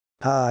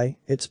Hi,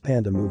 it's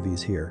Panda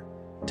Movies here.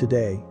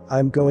 Today,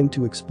 I'm going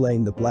to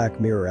explain the Black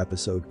Mirror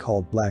episode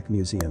called Black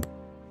Museum.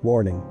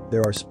 Warning,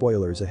 there are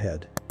spoilers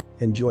ahead.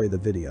 Enjoy the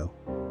video.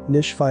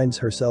 Nish finds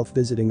herself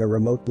visiting a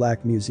remote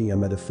black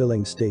museum at a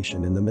filling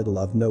station in the middle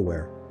of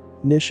nowhere.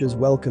 Nish is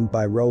welcomed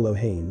by Rolo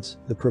Haynes,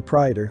 the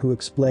proprietor, who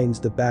explains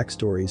the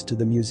backstories to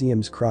the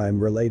museum's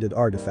crime-related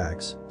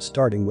artifacts,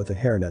 starting with a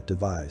hairnet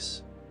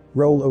device.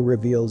 Rolo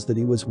reveals that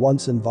he was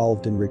once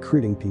involved in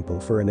recruiting people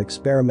for an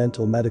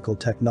experimental medical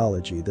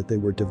technology that they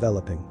were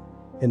developing.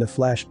 In a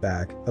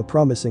flashback, a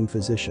promising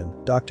physician,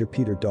 Dr.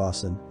 Peter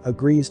Dawson,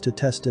 agrees to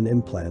test an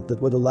implant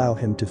that would allow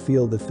him to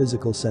feel the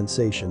physical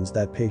sensations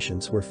that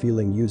patients were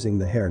feeling using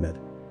the hairnet.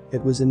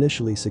 It was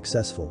initially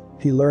successful.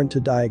 He learned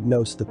to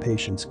diagnose the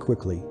patients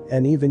quickly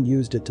and even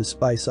used it to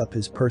spice up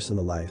his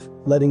personal life,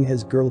 letting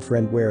his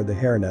girlfriend wear the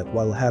hairnet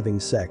while having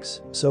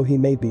sex so he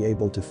may be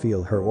able to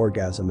feel her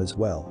orgasm as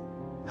well.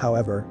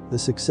 However, the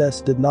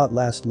success did not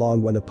last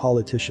long when a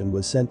politician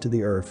was sent to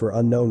the Earth for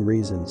unknown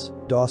reasons.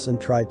 Dawson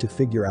tried to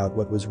figure out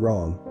what was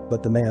wrong,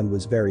 but the man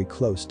was very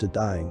close to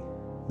dying.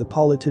 The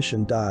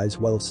politician dies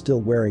while still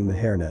wearing the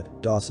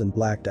hairnet. Dawson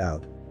blacked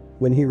out.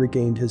 When he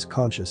regained his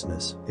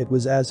consciousness, it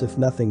was as if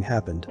nothing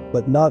happened,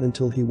 but not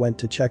until he went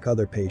to check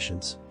other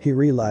patients. He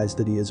realized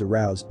that he is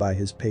aroused by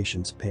his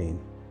patient's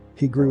pain.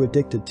 He grew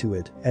addicted to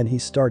it, and he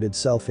started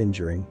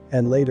self-injuring,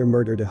 and later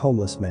murdered a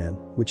homeless man,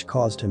 which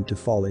caused him to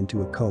fall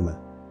into a coma.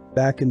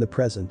 Back in the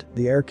present,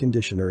 the air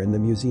conditioner in the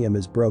museum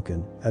is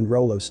broken, and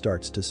Rolo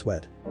starts to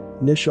sweat.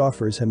 Nish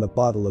offers him a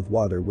bottle of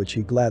water which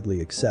he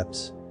gladly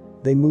accepts.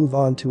 They move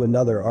on to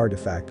another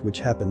artifact which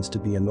happens to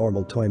be a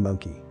normal toy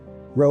monkey.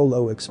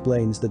 Rolo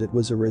explains that it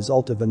was a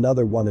result of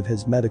another one of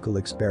his medical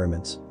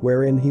experiments,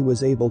 wherein he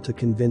was able to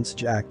convince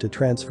Jack to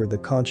transfer the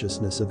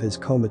consciousness of his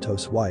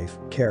comatose wife,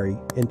 Carrie,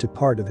 into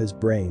part of his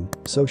brain,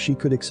 so she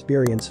could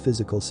experience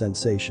physical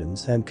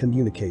sensations and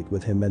communicate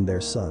with him and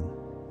their son.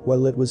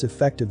 While it was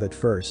effective at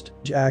first,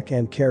 Jack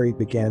and Carrie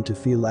began to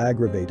feel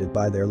aggravated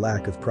by their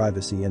lack of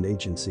privacy and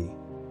agency.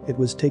 It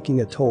was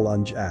taking a toll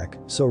on Jack,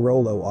 so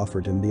Rolo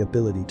offered him the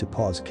ability to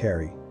pause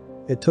Carrie.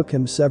 It took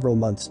him several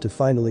months to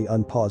finally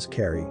unpause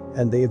Carrie,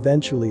 and they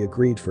eventually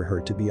agreed for her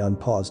to be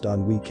unpaused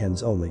on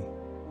weekends only.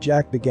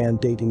 Jack began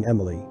dating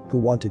Emily, who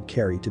wanted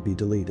Carrie to be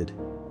deleted.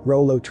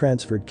 Rolo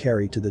transferred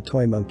Carrie to the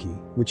toy monkey,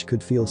 which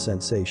could feel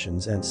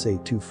sensations and say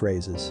 2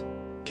 phrases.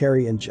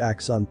 Carrie and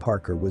Jack's son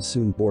Parker was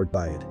soon bored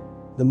by it.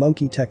 The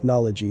monkey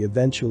technology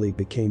eventually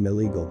became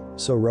illegal,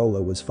 so Rolo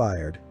was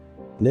fired.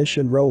 Nish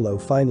and Rolo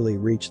finally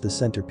reached the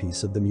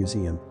centerpiece of the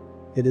museum.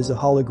 It is a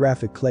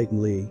holographic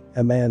Clayton Lee,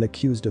 a man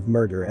accused of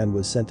murder and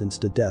was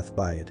sentenced to death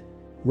by it.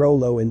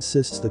 Rolo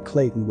insists that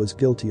Clayton was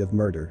guilty of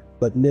murder,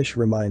 but Nish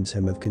reminds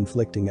him of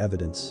conflicting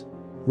evidence.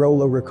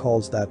 Rolo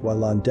recalls that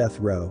while on death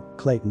row,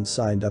 Clayton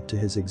signed up to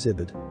his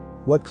exhibit.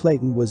 What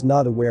Clayton was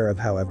not aware of,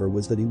 however,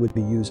 was that he would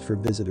be used for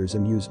visitors'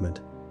 amusement.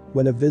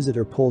 When a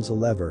visitor pulls a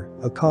lever,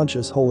 a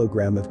conscious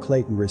hologram of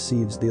Clayton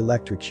receives the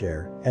electric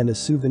chair, and a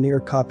souvenir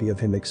copy of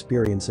him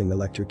experiencing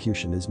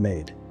electrocution is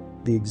made.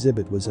 The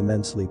exhibit was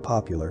immensely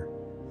popular.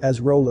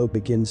 As Rolo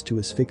begins to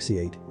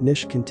asphyxiate,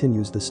 Nish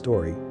continues the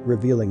story,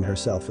 revealing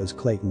herself as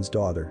Clayton's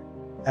daughter.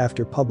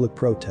 After public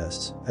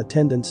protests,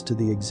 attendance to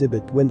the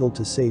exhibit dwindled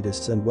to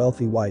sadists and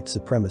wealthy white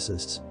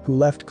supremacists, who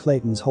left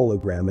Clayton's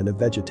hologram in a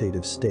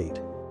vegetative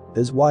state.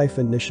 His wife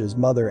and Nish's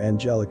mother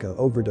Angelica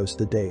overdosed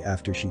the day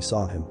after she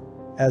saw him.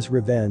 As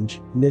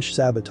revenge, Nish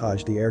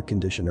sabotaged the air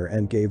conditioner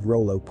and gave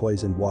Rolo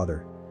poisoned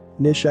water.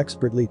 Nish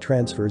expertly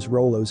transfers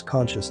Rolo's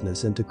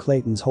consciousness into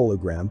Clayton's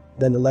hologram,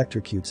 then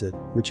electrocutes it,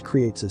 which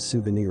creates a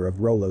souvenir of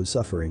Rolo's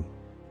suffering.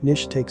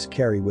 Nish takes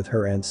Carrie with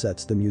her and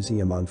sets the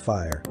museum on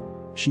fire.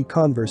 She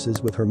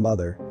converses with her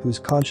mother, whose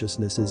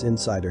consciousness is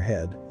inside her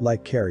head,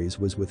 like Carrie's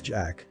was with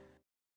Jack.